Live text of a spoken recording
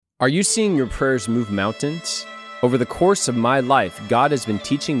Are you seeing your prayers move mountains? Over the course of my life, God has been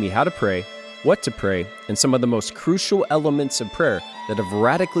teaching me how to pray, what to pray, and some of the most crucial elements of prayer that have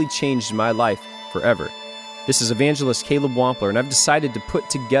radically changed my life forever. This is Evangelist Caleb Wampler, and I've decided to put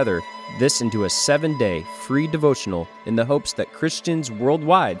together this into a 7-day free devotional in the hopes that Christians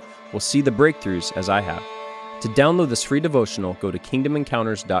worldwide will see the breakthroughs as I have. To download this free devotional, go to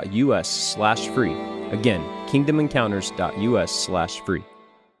kingdomencounters.us/free. Again, kingdomencounters.us/free.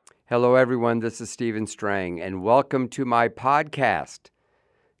 Hello, everyone. This is Stephen Strang, and welcome to my podcast.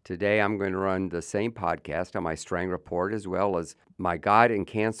 Today, I'm going to run the same podcast on my Strang Report as well as my God and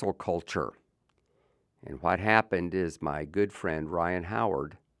Cancel Culture. And what happened is my good friend Ryan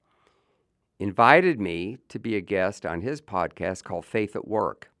Howard invited me to be a guest on his podcast called Faith at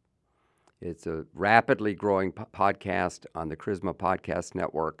Work. It's a rapidly growing podcast on the Charisma Podcast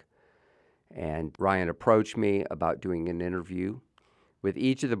Network. And Ryan approached me about doing an interview. With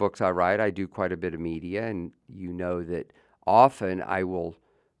each of the books I write, I do quite a bit of media, and you know that often I will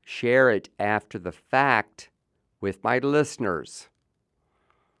share it after the fact with my listeners.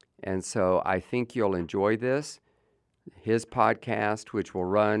 And so I think you'll enjoy this. His podcast, which will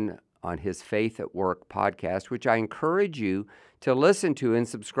run on his Faith at Work podcast, which I encourage you to listen to and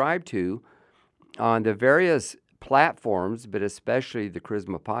subscribe to on the various platforms, but especially the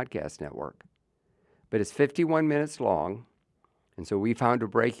Charisma Podcast Network. But it's 51 minutes long. And so we found a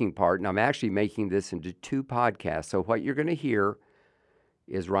breaking part, and I'm actually making this into 2 podcasts. So what you're going to hear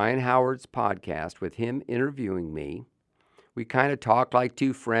is Ryan Howard's podcast with him interviewing me. We kind of talk like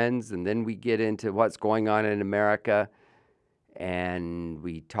 2 friends, and then we get into what's going on in America, and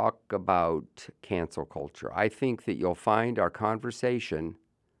we talk about cancel culture. I think that you'll find our conversation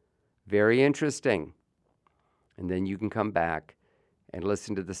very interesting. And then you can come back and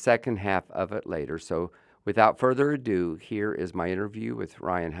listen to the second half of it later. So without further ado, here is my interview with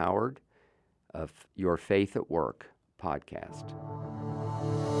Ryan Howard of Your Faith at Work podcast.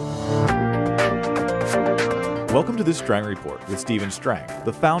 Welcome to the Strang Report with Stephen Strang,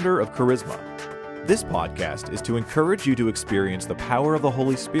 the founder of Charisma. This podcast is to encourage you to experience the power of the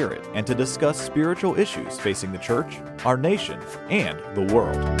Holy Spirit and to discuss spiritual issues facing the church, our nation, and the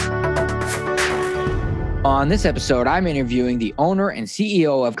world. On this episode, I'm interviewing the owner and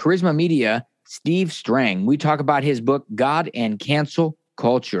CEO of Charisma Media, Steve Strang. We talk about his book, God and Cancel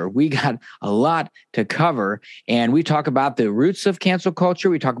Culture. We got a lot to cover, and we talk about the roots of cancel culture.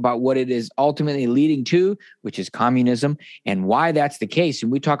 We talk about what it is ultimately leading to, which is communism, and why that's the case.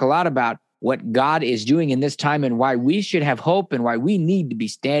 And we talk a lot about what God is doing in this time and why we should have hope and why we need to be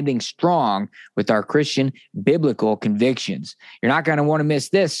standing strong with our Christian biblical convictions. You're not going to want to miss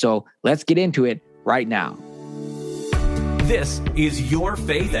this, so let's get into it right now. This is Your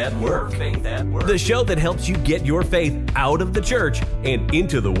Faith at Work, the show that helps you get your faith out of the church and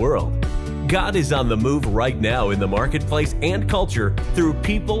into the world. God is on the move right now in the marketplace and culture through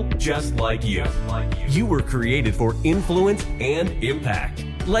people just like you. You were created for influence and impact.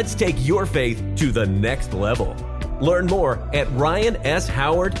 Let's take your faith to the next level. Learn more at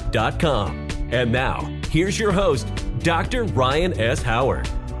ryanshoward.com. And now, here's your host, Dr. Ryan S. Howard.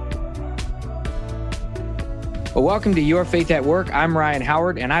 Well, welcome to Your Faith at Work. I'm Ryan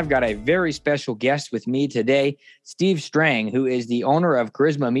Howard, and I've got a very special guest with me today, Steve Strang, who is the owner of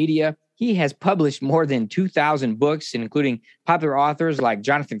Charisma Media. He has published more than 2,000 books, including popular authors like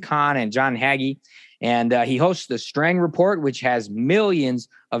Jonathan Cahn and John Hagee. And he hosts the Strang Report, which has millions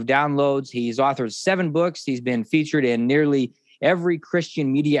of downloads. He's authored 7 books. He's been featured in nearly every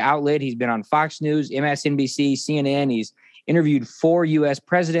Christian media outlet. He's been on Fox News, MSNBC, CNN. He's interviewed 4 U.S.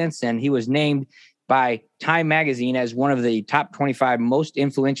 presidents, and he was named by Time Magazine as one of the top 25 most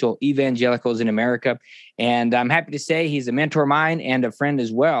influential evangelicals in America. And I'm happy to say he's a mentor of mine and a friend as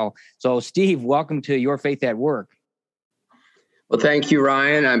well. So, Steve, welcome to Your Faith at Work. Well, thank you,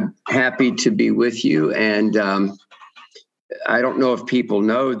 Ryan. I'm happy to be with you. And I don't know if people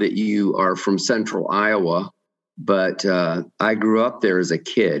know that you are from Central Iowa, but I grew up there as a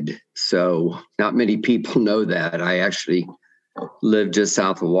kid. So not many people know that. I actually lived just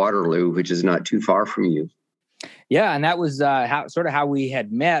south of Waterloo, which is not too far from you. Yeah, and that was how we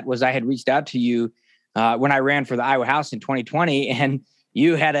had met. Was I had reached out to you when I ran for the Iowa House in 2020, and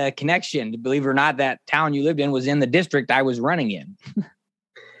you had a connection. Believe it or not, that town you lived in was in the district I was running in.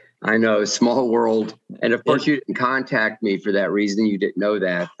 I know, small world. And of course, you didn't contact me for that reason. You didn't know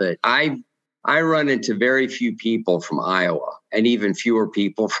that. But I run into very few people from Iowa and even fewer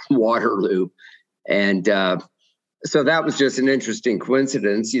people from Waterloo. And so that was just an interesting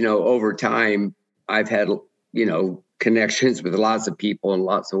coincidence. You know, over time, I've had, connections with lots of people in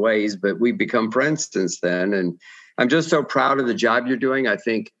lots of ways, but we've become friends since then. And I'm just so proud of the job you're doing. I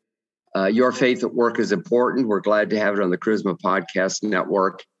think Your Faith at Work is important. We're glad to have it on the Charisma Podcast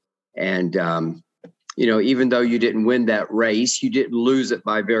Network. And, even though you didn't win that race, you didn't lose it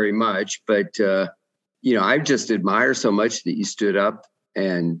by very much. But, I just admire so much that you stood up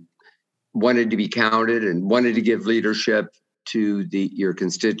and wanted to be counted and wanted to give leadership to your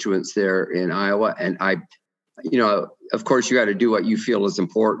constituents there in Iowa. And of course, you got to do what you feel is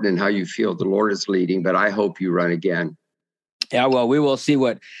important and how you feel the Lord is leading. But I hope you run again. Yeah, well, we will see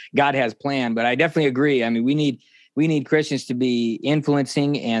what God has planned. But I definitely agree. I mean, we need Christians to be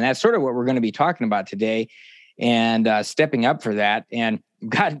influencing, and that's sort of what we're going to be talking about today, and stepping up for that. And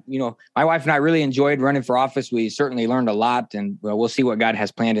God, my wife and I really enjoyed running for office. We certainly learned a lot, and we'll see what God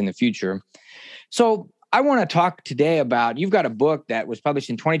has planned in the future. So I want to talk today about, you've got a book that was published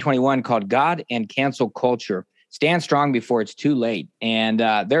in 2021 called God and Cancel Culture. Stand strong before it's too late. And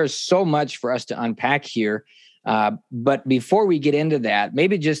there's so much for us to unpack here. But before we get into that,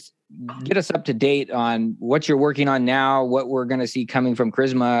 maybe just get us up to date on what you're working on now, what we're going to see coming from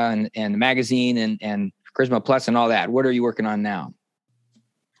Charisma and the magazine and Charisma Plus and all that. What are you working on now?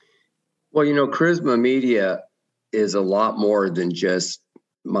 Well, Charisma Media is a lot more than just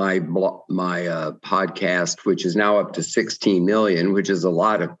my podcast, which is now up to 16 million, which is a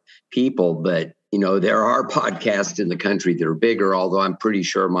lot of people. But, there are podcasts in the country that are bigger, although I'm pretty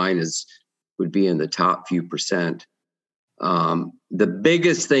sure mine would be in the top few percent. The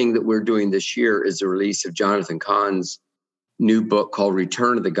biggest thing that we're doing this year is the release of Jonathan Cahn's new book called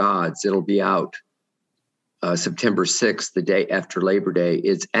Return of the Gods. It'll be out September 6th, the day after Labor Day.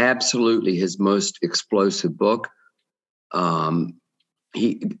 It's absolutely his most explosive book. God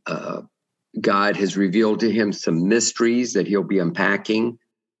has revealed to him some mysteries that he'll be unpacking.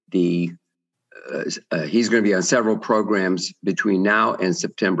 He's going to be on several programs between now and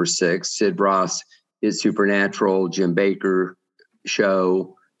September 6th. Sid Ross is Supernatural, Jim Baker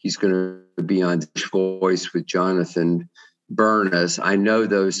show. He's going to be on Voice with Jonathan Burness. I know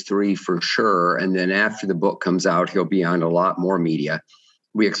those three for sure. And then after the book comes out, he'll be on a lot more media.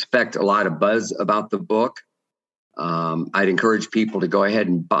 We expect a lot of buzz about the book. I'd encourage people to go ahead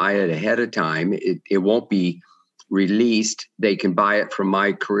and buy it ahead of time. It won't be released. They can buy it from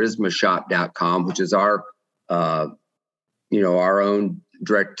mycharismashop.com, which is our own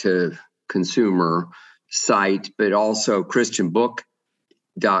direct to consumer site, but also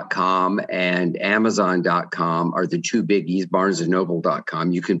christianbook.com and amazon.com are the two biggies,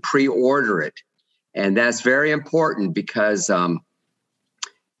 barnesandnoble.com. You can pre-order it. And that's very important because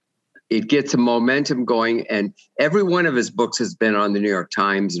it gets a momentum going. And every one of his books has been on the New York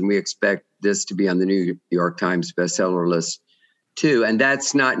Times, and we expect this to be on the New York Times bestseller list too. And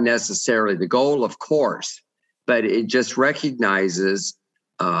that's not necessarily the goal, of course, but it just recognizes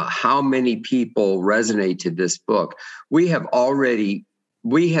how many people resonate to this book. We have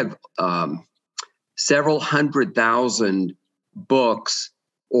several 100,000 books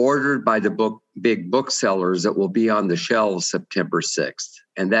ordered by the big booksellers that will be on the shelves September 6th.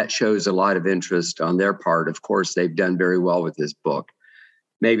 And that shows a lot of interest on their part. Of course, they've done very well with this book.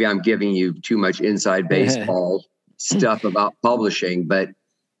 Maybe I'm giving you too much inside baseball stuff about publishing, but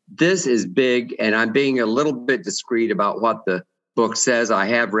this is big. And I'm being a little bit discreet about what the book says. I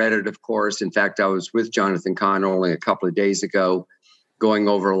have read it, of course. In fact, I was with Jonathan Cahn only a couple of days ago going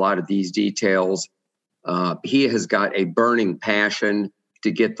over a lot of these details. He has got a burning passion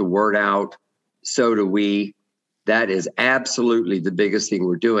to get the word out. So do we. That is absolutely the biggest thing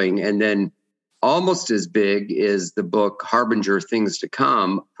we're doing. And then almost as big is the book Harbinger Things to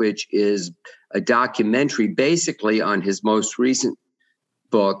Come, which is a documentary basically on his most recent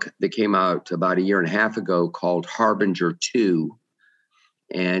book that came out about a year and a half ago called Harbinger 2.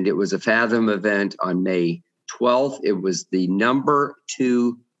 And it was a Fathom event on May 12th. It was the number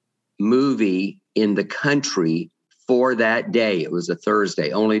 2 movie in the country for that day. It was a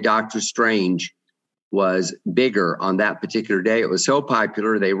Thursday. Only Doctor Strange was bigger on that particular day. It was so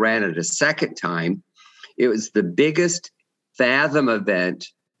popular, they ran it a second time. It was the biggest Fathom event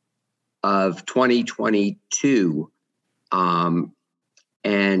of 2022. And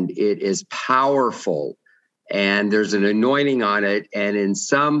it is powerful. And there's an anointing on it. And in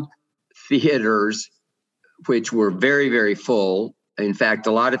some theaters, which were very, very full, in fact,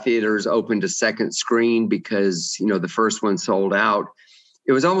 a lot of theaters opened a second screen because, the first one sold out.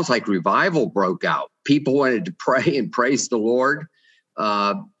 It was almost like revival broke out. People wanted to pray and praise the Lord.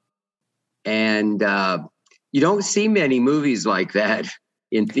 And you don't see many movies like that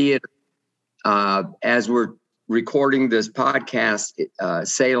in theater. As we're recording this podcast,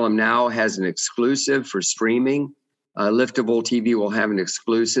 Salem Now has an exclusive for streaming. Liftable TV will have an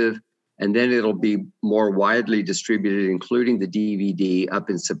exclusive. and then it'll be more widely distributed, including the DVD, up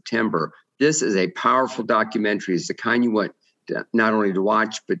in September. This is a powerful documentary. It's the kind you want not only to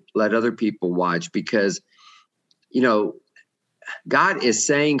watch, but let other people watch, because, God is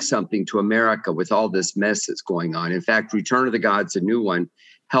saying something to America with all this mess that's going on. In fact, Return of the Gods, a new one,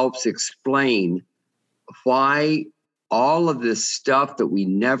 helps explain why all of this stuff that we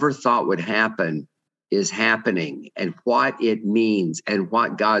never thought would happen is happening, and what it means, and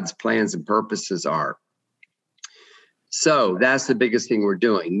what God's plans and purposes are. So that's the biggest thing we're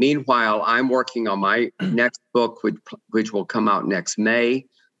doing. Meanwhile, I'm working on my next book, which will come out next May.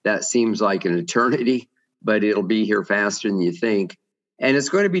 That seems like an eternity, but it'll be here faster than you think. And it's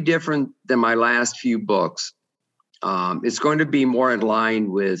going to be different than my last few books. It's going to be more in line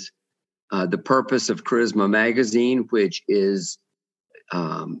with the purpose of Charisma Magazine, which is,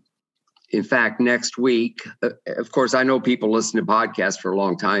 in fact, next week. Of course, I know people listen to podcasts for a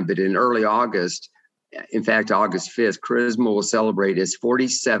long time, but in early August, in fact, August 5th, Charisma will celebrate its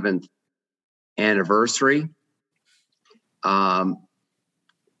 47th anniversary.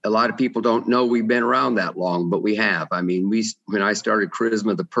 A lot of people don't know we've been around that long, but we have. I mean, when I started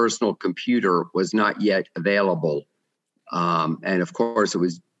Charisma, the personal computer was not yet available. And of course, it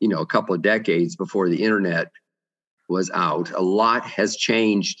was, a couple of decades before the internet was out. A lot has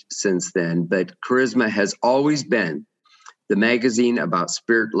changed since then, but Charisma has always been the magazine about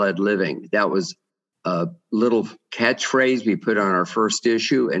spirit-led living. That was a little catchphrase we put on our first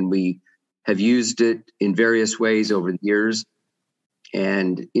issue, and we have used it in various ways over the years.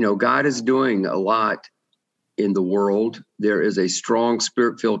 And, God is doing a lot in the world. There is a strong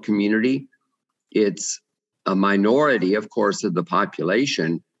spirit-filled community. It's a minority, of course, of the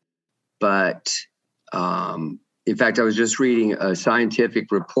population. But in fact, I was just reading a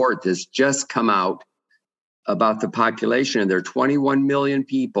scientific report that's just come out about the population, and there are 21 million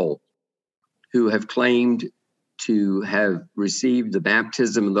people who have claimed to have received the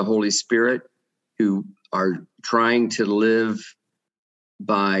baptism of the Holy Spirit, who are trying to live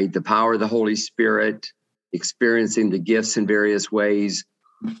by the power of the Holy Spirit, experiencing the gifts in various ways.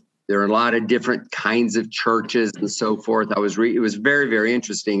 There are a lot of different kinds of churches and so forth. It was very, very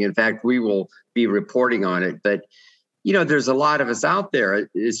interesting. In fact, we will be reporting on it. But, there's a lot of us out there.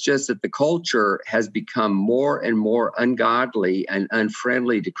 It's just that the culture has become more and more ungodly and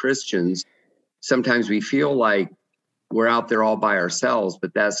unfriendly to Christians. Sometimes we feel like we're out there all by ourselves,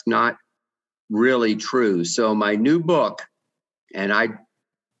 but that's not really true. So my new book, and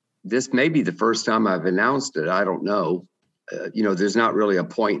this may be the first time I've announced it. I don't know. There's not really a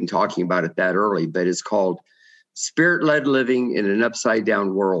point in talking about it that early, but it's called Spirit-Led Living in an Upside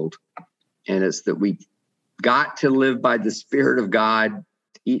Down World. And it's that we got to live by the Spirit of God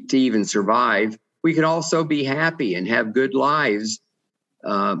to even survive. We can also be happy and have good lives,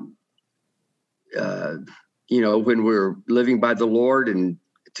 when we're living by the Lord, and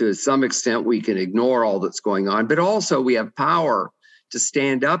to some extent we can ignore all that's going on, but also we have power to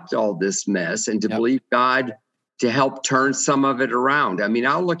stand up to all this mess and to believe God to help turn some of it around. I mean,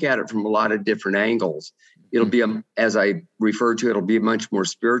 I'll look at it from a lot of different angles. It'll be, as I referred to, it'll be a much more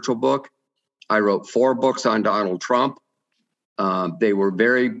spiritual book. I wrote 4 books on Donald Trump. They were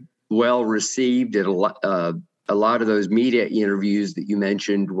very well received. A lot of those media interviews that you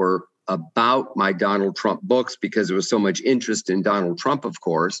mentioned were about my Donald Trump books, because there was so much interest in Donald Trump, of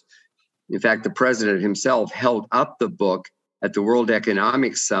course. In fact, the president himself held up the book at the World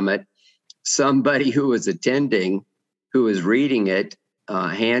Economic Summit. Somebody who was attending, who was reading it,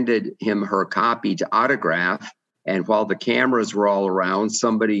 handed him her copy to autograph. And while the cameras were all around,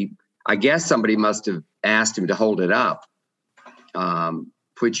 somebody must have asked him to hold it up,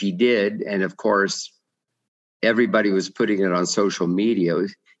 which he did. And of course, everybody was putting it on social media.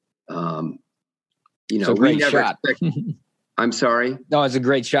 Great shot. I'm sorry. No, it's a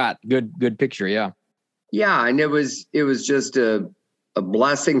great shot. Good picture. Yeah. Yeah. And it was just a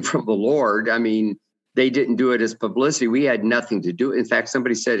blessing from the Lord. I mean, they didn't do it as publicity. We had nothing to do. In fact,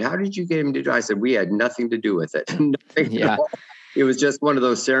 somebody said, "How did you get him to do it?" I said, "We had nothing to do with it." Nothing at all. It was just one of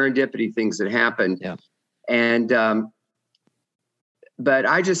those serendipity things that happened. Yeah. And, but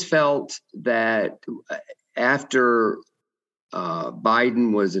I just felt that after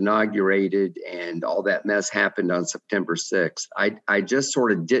Biden was inaugurated and all that mess happened on September 6th, I just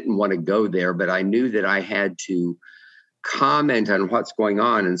sort of didn't want to go there, but I knew that I had to comment on what's going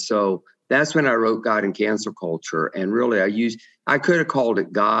on. And so that's when I wrote God and Cancel Culture. And really I could have called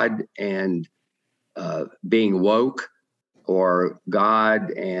it God and being woke, or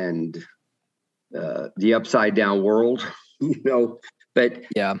God and the upside down world, but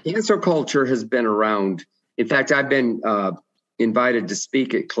cancel culture has been around. In fact, I've been invited to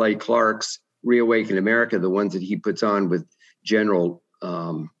speak at Clay Clark's Reawaken America, the ones that he puts on with General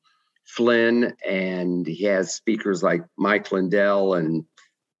Flynn, and he has speakers like Mike Lindell and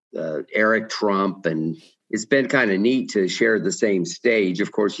Eric Trump, and it's been kind of neat to share the same stage.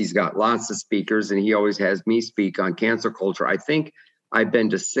 Of course, he's got lots of speakers, and he always has me speak on cancel culture. I think I've been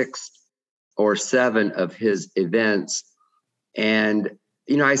to 6 or 7 of his events. And,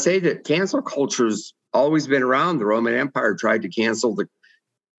 I say that cancel culture's always been around. The Roman Empire tried to cancel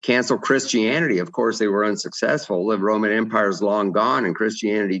Christianity. Of course, they were unsuccessful. The Roman Empire is long gone, and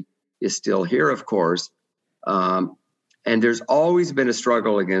Christianity is still here, of course. And there's always been a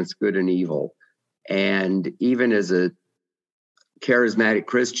struggle against good and evil. And even as a charismatic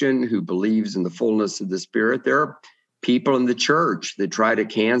Christian who believes in the fullness of the Spirit, there are people in the church that try to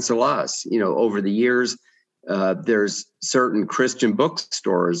cancel us. Over the years, there's certain Christian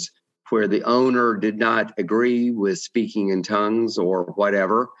bookstores where the owner did not agree with speaking in tongues or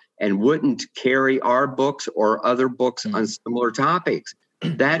whatever, and wouldn't carry our books or other books on similar topics.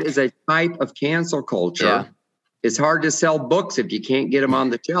 That is a type of cancel culture. Yeah. It's hard to sell books if you can't get them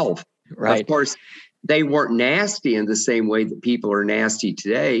on the shelf. Right. Of course, they weren't nasty in the same way that people are nasty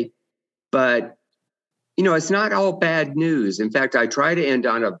today, but it's not all bad news. In fact, I try to end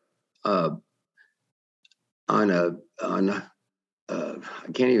on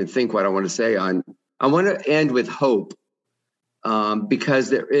I can't even think what I want to say I want to end with hope, because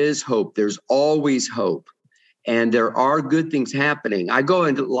there is hope. There's always hope. And there are good things happening. I go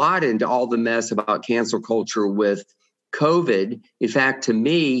a lot into all the mess about cancel culture with COVID. In fact, to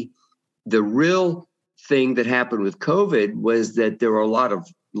me, the real thing that happened with COVID was that there were a lot of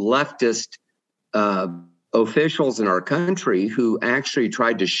leftist officials in our country who actually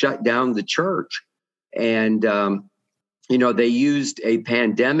tried to shut down the church. And, they used a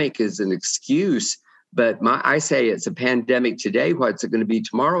pandemic as an excuse. But I say it's a pandemic today. What's it going to be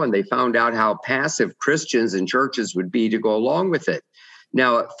tomorrow? And they found out how passive Christians and churches would be to go along with it.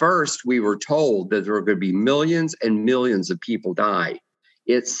 Now, at first, we were told that there were going to be millions and millions of people die.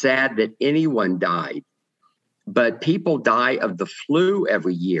 It's sad that anyone died. But people die of the flu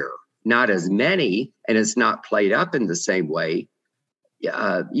every year. Not as many, and it's not played up in the same way.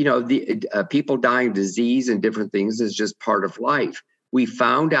 People dying of disease and different things is just part of life. We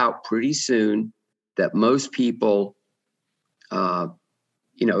found out pretty soon that most people,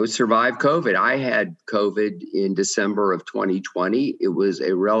 survive COVID. I had COVID in December of 2020. It was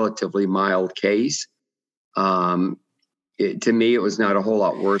a relatively mild case. To me, it was not a whole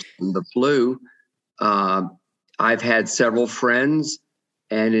lot worse than the flu. I've had several friends,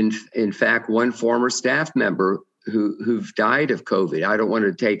 and in fact, one former staff member who've died of COVID. I don't want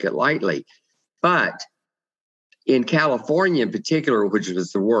to take it lightly, but in California in particular, which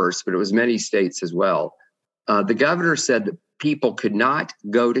was the worst, but it was many states as well, the governor said that people could not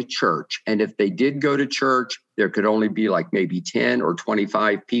go to church. And if they did go to church, there could only be like maybe 10 or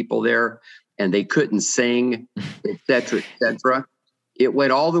 25 people there, and they couldn't sing, et cetera, et cetera. It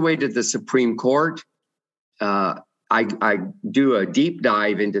went all the way to the Supreme Court. I do a deep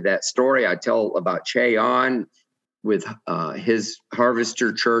dive into that story. I tell about Che On with his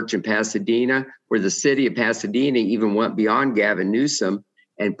Harvester Church in Pasadena, where the city of Pasadena even went beyond Gavin Newsom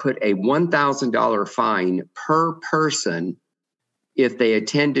and put a $1,000 fine per person if they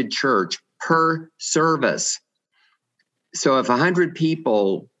attended church per service. So if 100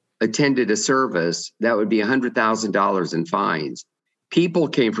 people attended a service, that would be $100,000 in fines. People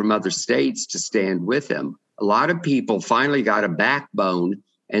came from other states to stand with him. A lot of people finally got a backbone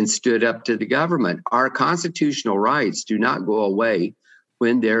and stood up to the government. Our constitutional rights do not go away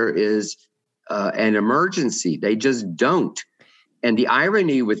when there is an emergency. They just don't. And the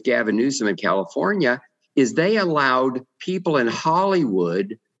irony with Gavin Newsom in California is they allowed people in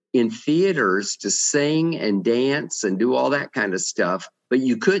Hollywood, in theaters, to sing and dance and do all that kind of stuff, but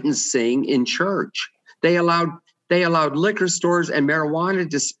you couldn't sing in church. They allowed liquor stores and marijuana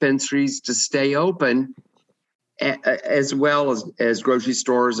dispensaries to stay open, as well as grocery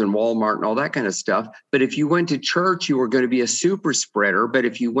stores and Walmart and all that kind of stuff. But if you went to church, you were going to be a super spreader. But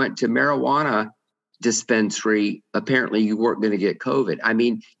if you went to marijuana dispensary, apparently you weren't going to get COVID. I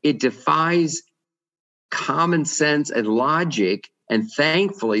mean, it defies common sense and logic. And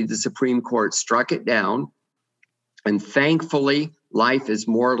thankfully, the Supreme Court struck it down. And thankfully, life is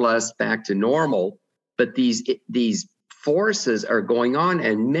more or less back to normal. But these forces are going on,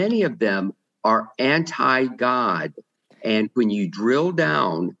 and many of them are anti-God. And when you drill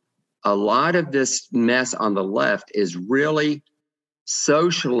down, a lot of this mess on the left is really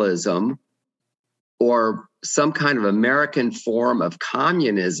socialism or some kind of American form of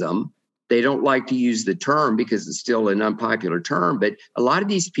communism they don't like to use the term because it's still an unpopular term, but a lot of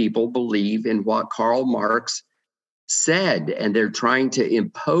these people believe in what Karl Marx said, and they're trying to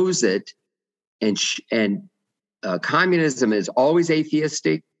impose it. And communism is always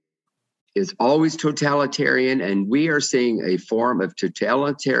atheistic, is always totalitarian, and we are seeing a form of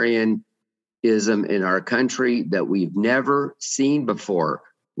totalitarianism in our country that we've never seen before.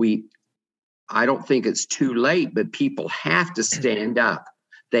 I don't think it's too late, but people have to stand up.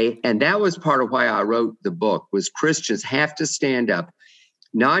 And that was part of why I wrote the book, was Christians have to stand up.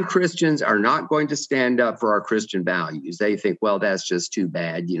 Non-Christians are not going to stand up for our Christian values. They think, well, that's just too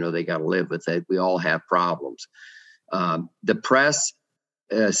bad. They got to live with it. We all have problems. The press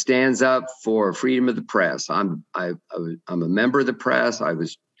stands up for freedom of the press. I'm a member of the press.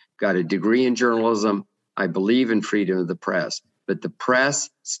 Got a degree in journalism. I believe in freedom of the press, but the press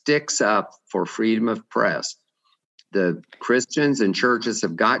sticks up for freedom of press. The Christians and churches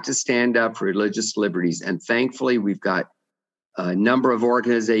have got to stand up for religious liberties. And thankfully, we've got a number of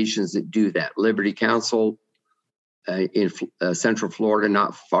organizations that do that. Liberty Council in Central Florida,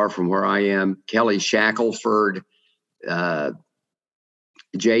 not far from where I am. Kelly Shackelford, Jay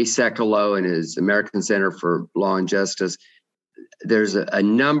Sekulow and his American Center for Law and Justice. There's a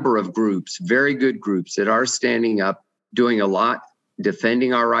number of groups, very good groups, that are standing up, doing a lot,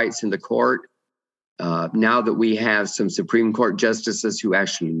 defending our rights in the court. Now that we have some Supreme Court justices who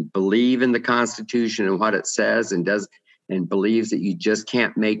actually believe in the Constitution and what it says and believes that you just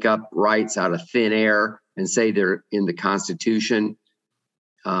can't make up rights out of thin air and say they're in the Constitution,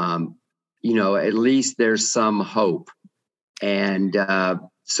 at least there's some hope. And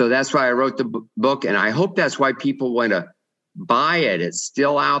so that's why I wrote the book. And I hope that's why people want to buy it. It's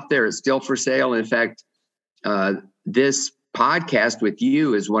still out there. It's still for sale. In fact, this podcast with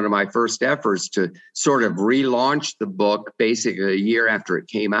you is one of my first efforts to sort of relaunch the book basically a year after it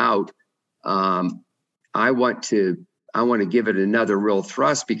came out. I want to give it another real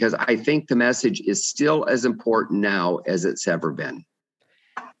thrust because I think the message is still as important now as it's ever been.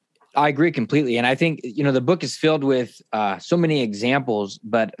 I agree completely. And I think, the book is filled with so many examples,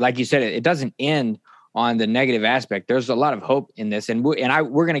 but like you said, it doesn't end on the negative aspect. There's a lot of hope in this. And we're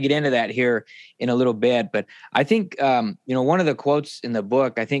going to get into that here in a little bit. But I think, one of the quotes in the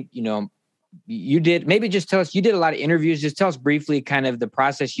book, I think, you did, maybe just tell us, you did a lot of interviews. Just tell us briefly kind of the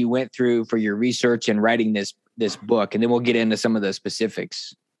process you went through for your research and writing this book. And then we'll get into some of the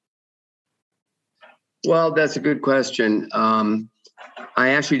specifics. Well, that's a good question.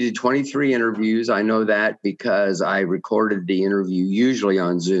 I actually did 23 interviews. I know that because I recorded the interview usually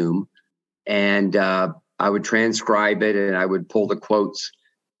on Zoom, and I would transcribe it and I would pull the quotes.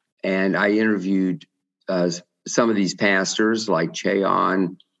 And I interviewed some of these pastors like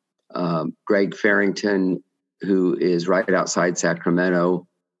Cheon, Greg Farrington, who is right outside Sacramento.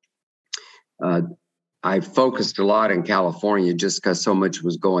 I focused a lot in California just because so much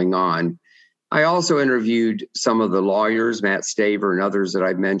was going on. I also interviewed some of the lawyers, Matt Staver and others that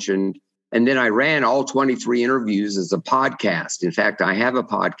I've mentioned. And then I ran all 23 interviews as a podcast. In fact, I have a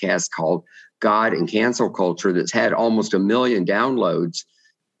podcast called God and Cancel Culture that's had almost 1 million downloads.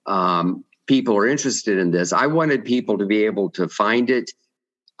 People are interested in this. I wanted people to be able to find it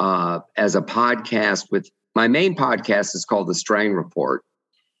as a podcast. With my main podcast is called The Strang Report.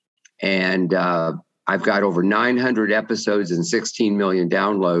 And I've got over 900 episodes and 16 million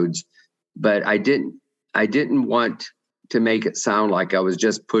downloads. But I didn't want to make it sound like I was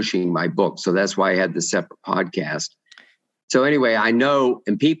just pushing my book. So that's why I had the separate podcast. So anyway, I know,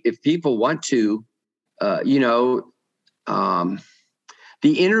 and if people want to, the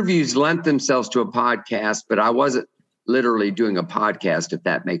interviews lent themselves to a podcast, but I wasn't literally doing a podcast, if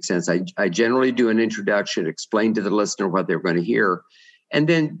that makes sense. I generally do an introduction, explain to the listener what they're going to hear, and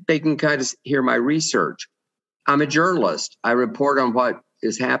then they can kind of hear my research. I'm a journalist. I report on what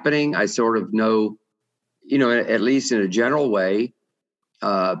is happening. I sort of know, at least in a general way,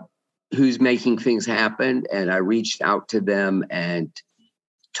 who's making things happen. And I reached out to them and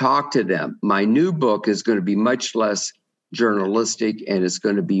talked to them. My new book is going to be much less journalistic, and it's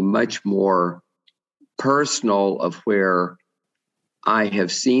going to be much more personal, of where I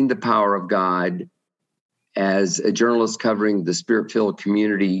have seen the power of God as a journalist covering the Spirit-filled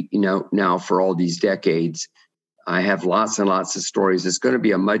community, now for all these decades. I have lots and lots of stories. It's going to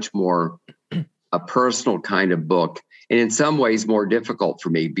be a much more a personal kind of book, and in some ways more difficult for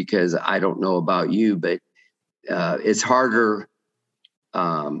me because I don't know about you, but it's harder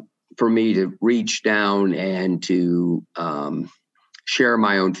for me to reach down and to share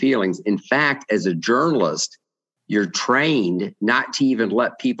my own feelings. In fact, as a journalist, you're trained not to even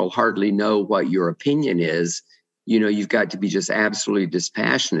let people hardly know what your opinion is. you've got to be just absolutely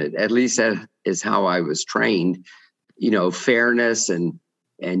dispassionate. At least that is how I was trained. Fairness and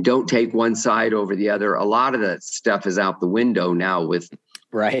don't take one side over the other. A lot of that stuff is out the window now with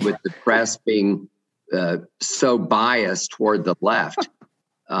the press being so biased toward the left.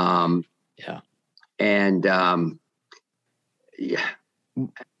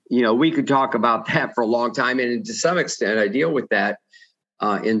 We could talk about that for a long time. And to some extent, I deal with that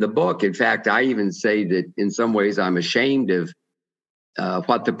in the book. In fact, I even say that in some ways I'm ashamed of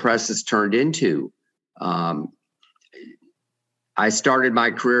what the press has turned into. I started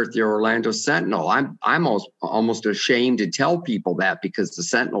my career at the Orlando Sentinel. I'm almost ashamed to tell people that, because the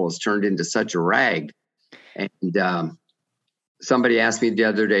Sentinel has turned into such a rag. And somebody asked me the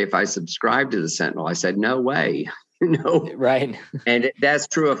other day if I subscribed to the Sentinel. I said, no way. No. Right. And that's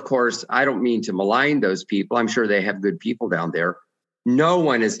true, of course. I don't mean to malign those people. I'm sure they have good people down there. No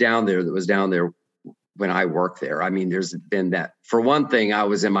one is down there that was down there when I worked there. I mean, there's been that. For one thing, I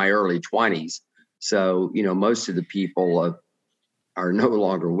was in my early 20s. So, most of the people are no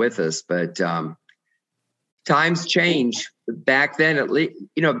longer with us. But times change. Back then, at least,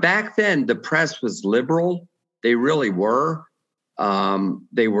 back then the press was liberal. They really were.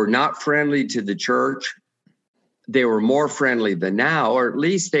 They were not friendly to the church. They were more friendly than now, or at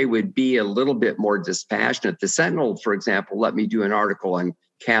least they would be a little bit more dispassionate. The Sentinel, for example, let me do an article on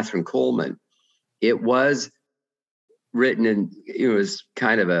Catherine Kuhlman. It was written it was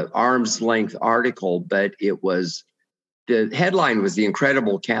kind of an arm's length article, but the headline was The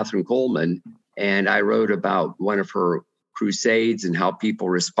Incredible Catherine Kuhlman. And I wrote about one of her crusades and how people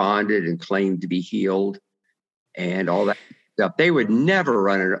responded and claimed to be healed and all that stuff. They would never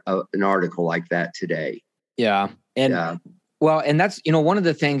run an article like that today. Yeah. And well, and that's, one of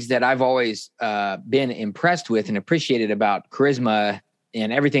the things that I've always been impressed with and appreciated about Charisma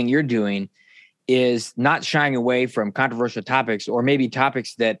and everything you're doing is not shying away from controversial topics, or maybe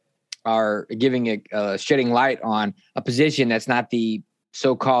topics that are giving shedding light on a position that's not the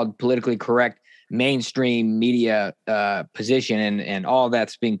so-called politically correct mainstream media position and all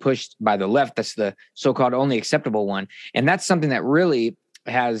that's being pushed by the left. That's the so-called only acceptable one. And that's something that really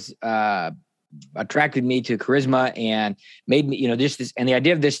has attracted me to Charisma and made me, this and the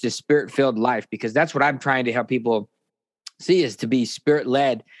idea of this spirit-filled life, because that's what I'm trying to help people see, is to be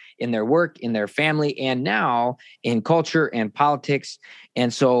spirit-led in their work, in their family, and now in culture and politics.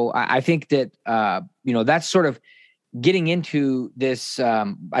 And so I think that, that's sort of getting into this.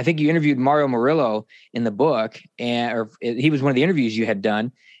 I think you interviewed Mario Murillo in the book, or he was one of the interviews you had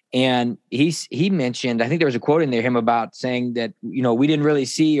done. And he mentioned, I think there was a quote in there, him about saying that, we didn't really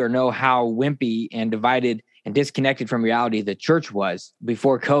see or know how wimpy and divided and disconnected from reality the church was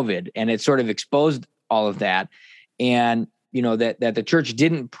before COVID. And it sort of exposed all of that. And, that the church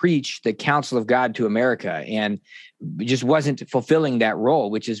didn't preach the counsel of God to America and just wasn't fulfilling that role,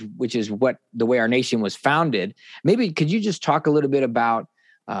 which is what the way our nation was founded. Maybe could you just talk a little bit about,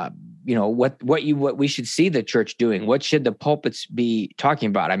 what we should see the church doing? What should the pulpits be talking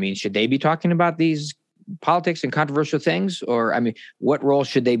about? I mean, should they be talking about these politics and controversial things? Or, what role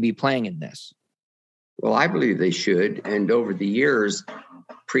should they be playing in this? Well, I believe they should. And over the years,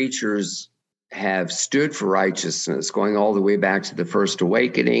 preachers have stood for righteousness, going all the way back to the First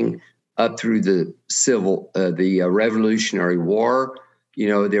Awakening, up through the Revolutionary War.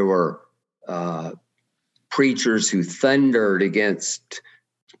 There were preachers who thundered against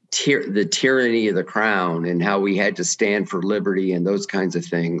the tyranny of the crown and how we had to stand for liberty and those kinds of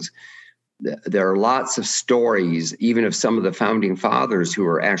things. There are lots of stories, even of some of the founding fathers who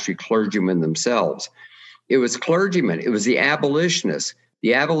were actually clergymen themselves. It was clergymen. It was the abolitionists.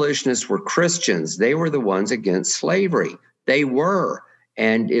 The abolitionists were Christians. They were the ones against slavery. They were.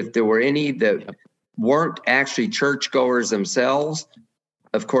 And if there were any that weren't actually churchgoers themselves,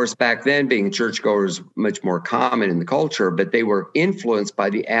 of course, back then being churchgoers much more common in the culture, but they were influenced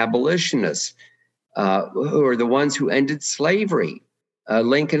by the abolitionists, who are the ones who ended slavery.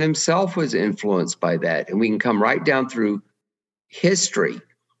 Lincoln himself was influenced by that. And we can come right down through history.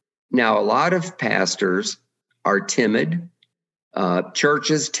 Now, a lot of pastors are timid.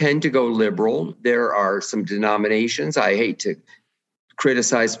 Churches tend to go liberal. There are some denominations. I hate to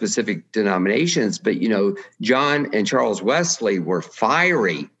criticize specific denominations, but, John and Charles Wesley were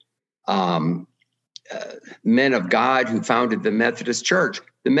fiery men of God who founded the Methodist Church.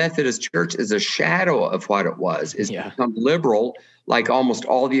 The Methodist Church is a shadow of what it was. It's become liberal like almost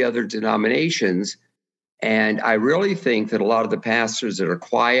all the other denominations. And I really think that a lot of the pastors that are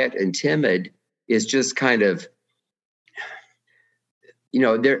quiet and timid is just kind of,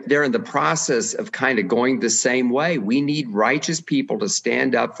 they're in the process of kind of going the same way. We need righteous people to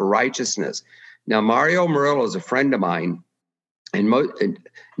stand up for righteousness. Now, Mario Murillo is a friend of mine, and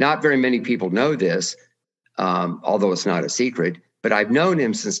not very many people know this, although it's not a secret, but I've known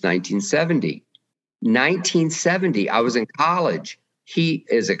him since 1970. 1970, I was in college. He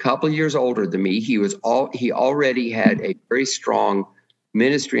is a couple of years older than me. He already had a very strong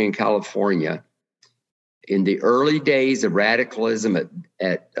ministry in California. In the early days of radicalism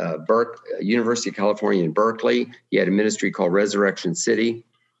at University of California in Berkeley, he had a ministry called Resurrection City.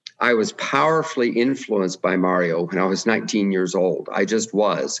 I was powerfully influenced by Mario when I was 19 years old. I just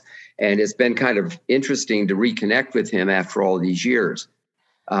was. And it's been kind of interesting to reconnect with him after all these years.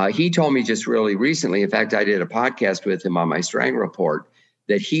 He told me just really recently, in fact, I did a podcast with him on my Strang Report,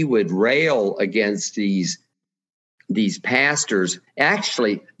 that he would rail against these pastors.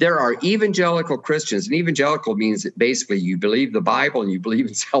 Actually, there are evangelical Christians, and evangelical means that basically you believe the Bible and you believe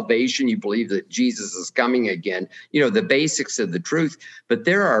in salvation, you believe that Jesus is coming again, the basics of the truth. But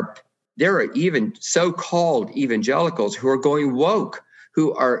there are even so-called evangelicals who are going woke,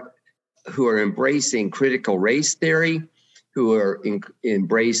 who are embracing critical race theory, who are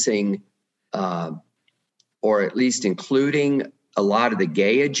embracing or at least including a lot of the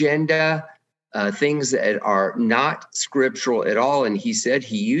gay agenda, things that are not scriptural at all. And he said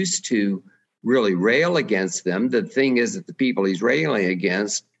he used to really rail against them. The thing is that the people he's railing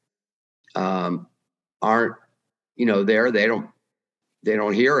against aren't, there. They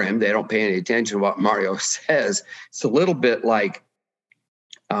don't hear him. They don't pay any attention to what Mario says. It's a little bit like,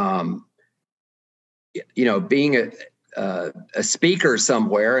 being a speaker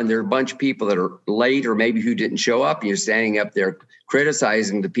somewhere, and there are a bunch of people that are late or maybe who didn't show up, and you're standing up there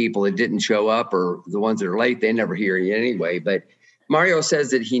criticizing the people that didn't show up or the ones that are late. They never hear you anyway. But Mario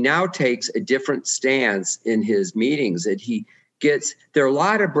says that he now takes a different stance in his meetings, that there are a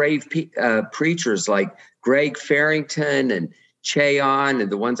lot of brave preachers like Greg Farrington and Cheon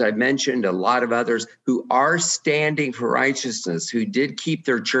and the ones I mentioned, a lot of others who are standing for righteousness, who did keep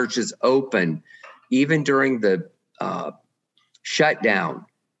their churches open even during the shutdown.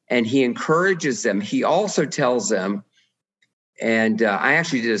 And he encourages them. He also tells them, and I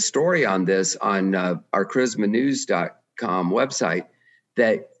actually did a story on this on our charismanews.com website,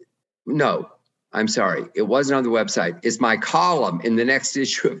 I'm sorry, it wasn't on the website. It's my column in the next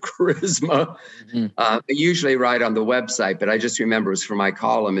issue of Charisma. Mm-hmm. I usually write on the website, but I just remember it was for my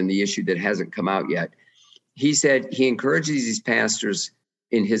column in the issue that hasn't come out yet. He said he encourages these pastors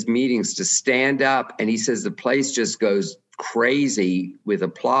in his meetings to stand up, and he says the place just goes crazy with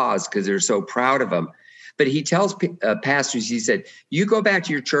applause because they're so proud of him. But he tells pastors, he said, you go back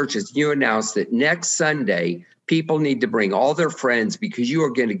to your churches, you announce that next Sunday, people need to bring all their friends because you are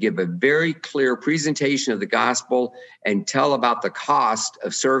going to give a very clear presentation of the gospel and tell about the cost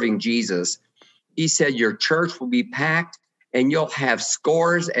of serving Jesus. He said, your church will be packed and you'll have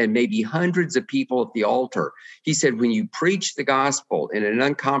scores and maybe hundreds of people at the altar. He said, when you preach the gospel in an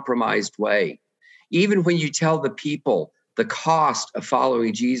uncompromised way, even when you tell the people the cost of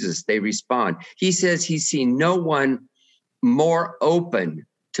following Jesus, they respond. He says he's seen no one more open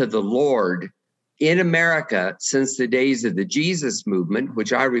to the Lord in America since the days of the Jesus movement,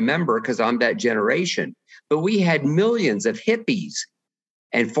 which I remember because I'm that generation. But we had millions of hippies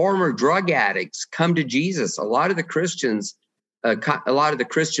and former drug addicts come to Jesus. A lot of the Christians, a lot of the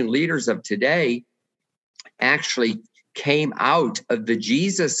Christian leaders of today actually came out of the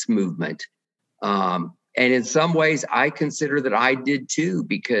Jesus movement. And in some ways, I consider that I did too,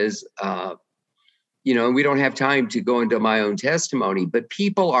 because, and we don't have time to go into my own testimony, but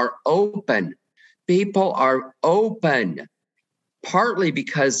people are open. People are open, partly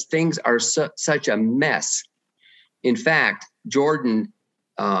because things are such a mess. In fact, Jordan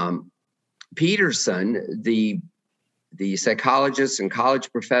Peterson, the psychologist and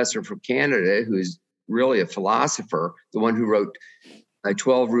college professor from Canada, who's really a philosopher, the one who wrote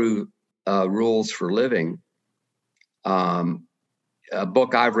 12 Rules for Living, a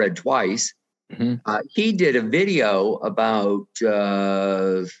book I've read twice. Mm-hmm. He did a video about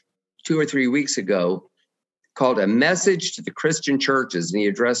 2 or 3 weeks ago called A Message to the Christian Churches, and he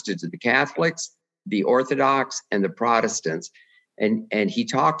addressed it to the Catholics, the Orthodox, and the Protestants. And he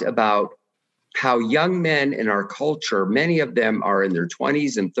talked about how young men in our culture, many of them are in their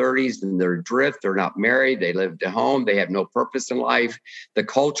 20s and 30s, and they're adrift, they're not married, they live at home, they have no purpose in life. The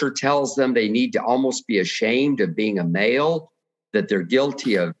culture tells them they need to almost be ashamed of being a male, that they're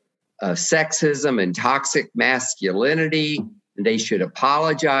guilty of sexism and toxic masculinity, and they should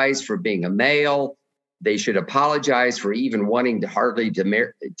apologize for being a male. They should apologize for even wanting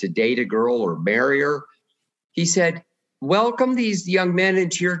to date a girl or marry her. He said, welcome these young men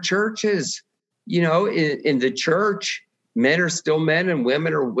into your churches. In the church, men are still men and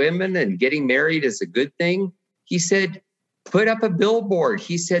women are women and getting married is a good thing. He said, put up a billboard.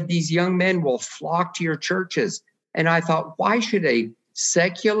 He said, these young men will flock to your churches. And I thought, why should a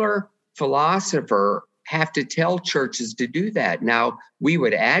secular philosopher have to tell churches to do that? Now, we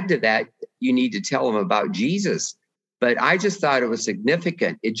would add to that, you need to tell them about Jesus. But I just thought it was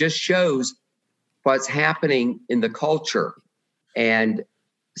significant. It just shows what's happening in the culture. And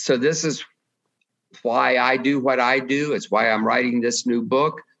so this is why I do what I do. It's why I'm writing this new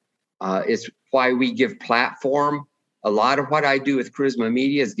book. It's why we give platform. A lot of what I do with Charisma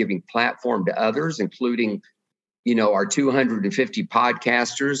Media is giving platform to others, including, our 250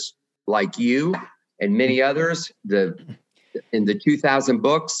 podcasters like you and many others. In the 2,000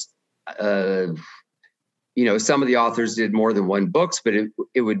 books, some of the authors did more than one books, but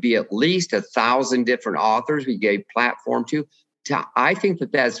it would be at least 1,000 different authors we gave platform to. I think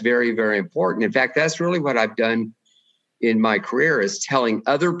that that's very, very important. In fact, that's really what I've done in my career, is telling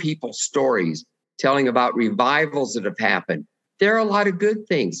other people's stories, telling about revivals that have happened. There are a lot of good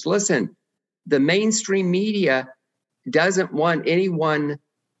things. Listen, the mainstream media doesn't want anyone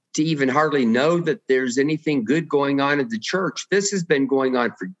to even hardly know that there's anything good going on in the church. This has been going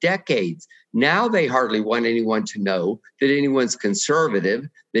on for decades. Now they hardly want anyone to know that anyone's conservative,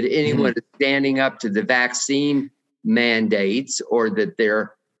 that anyone is standing up to the vaccine mandates, or that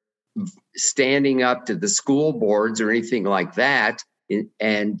they're standing up to the school boards or anything like that.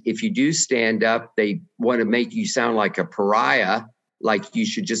 And if you do stand up, they want to make you sound like a pariah, like you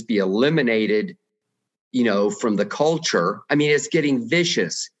should just be eliminated, from the culture. I mean, it's getting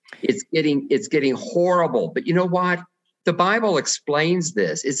vicious. It's getting horrible. But you know what? The Bible explains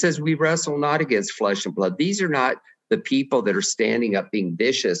this. It says we wrestle not against flesh and blood. These are not the people that are standing up being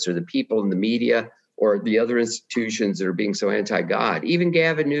vicious, or the people in the media or the other institutions that are being so anti-God. Even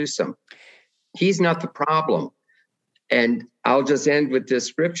Gavin Newsom, he's not the problem. And I'll just end with this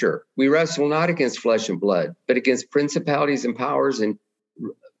scripture. We wrestle not against flesh and blood, but against principalities and powers and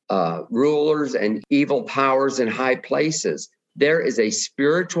rulers and evil powers in high places. There is a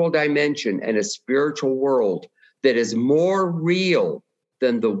spiritual dimension and a spiritual world that is more real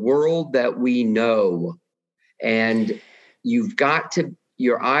than the world that we know. And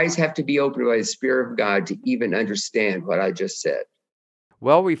your eyes have to be opened by the Spirit of God to even understand what I just said.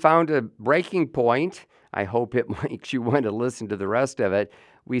 Well, we found a breaking point. I hope it makes you want to listen to the rest of it.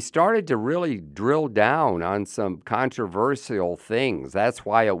 We started to really drill down on some controversial things. That's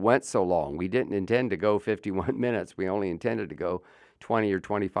why it went so long. We didn't intend to go 51 minutes. We only intended to go 20 or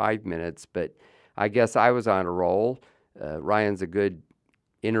 25 minutes. But I guess I was on a roll. Ryan's a good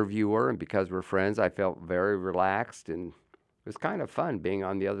interviewer, and because we're friends, I felt very relaxed, and it was kind of fun being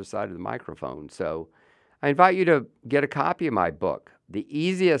on the other side of the microphone. So I invite you to get a copy of my book. The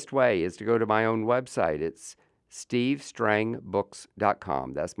easiest way is to go to my own website. It's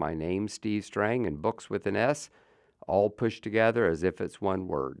stevestrangbooks.com. That's my name, Steve Strang, and books with an S, all pushed together as if it's one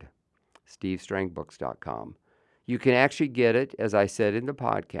word, stevestrangbooks.com. You can actually get it, as I said in the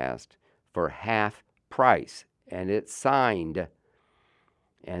podcast, for half price, and it's signed.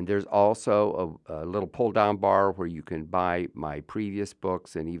 And there's also a little pull-down bar where you can buy my previous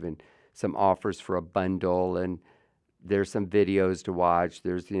books, and even some offers for a bundle, and there's some videos to watch.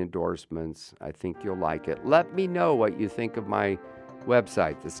 There's the endorsements. I think you'll like it. Let me know what you think of my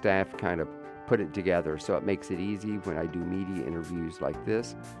website. The staff kind of put it together, so it makes it easy when I do media interviews like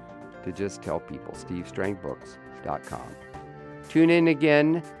this to just tell people, stevestrangbooks.com. Tune in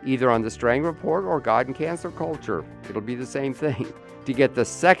again, either on the Strang Report or God and Cancel Culture. It'll be the same thing, to get the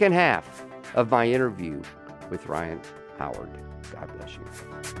second half of my interview with Ryan Howard. God bless you.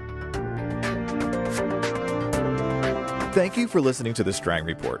 Thank you for listening to the Strang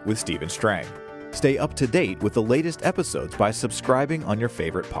Report with Stephen Strang. Stay up to date with the latest episodes by subscribing on your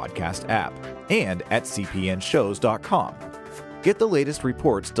favorite podcast app and at cpnshows.com. Get the latest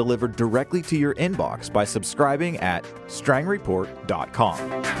reports delivered directly to your inbox by subscribing at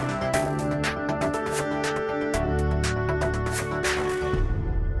strangreport.com.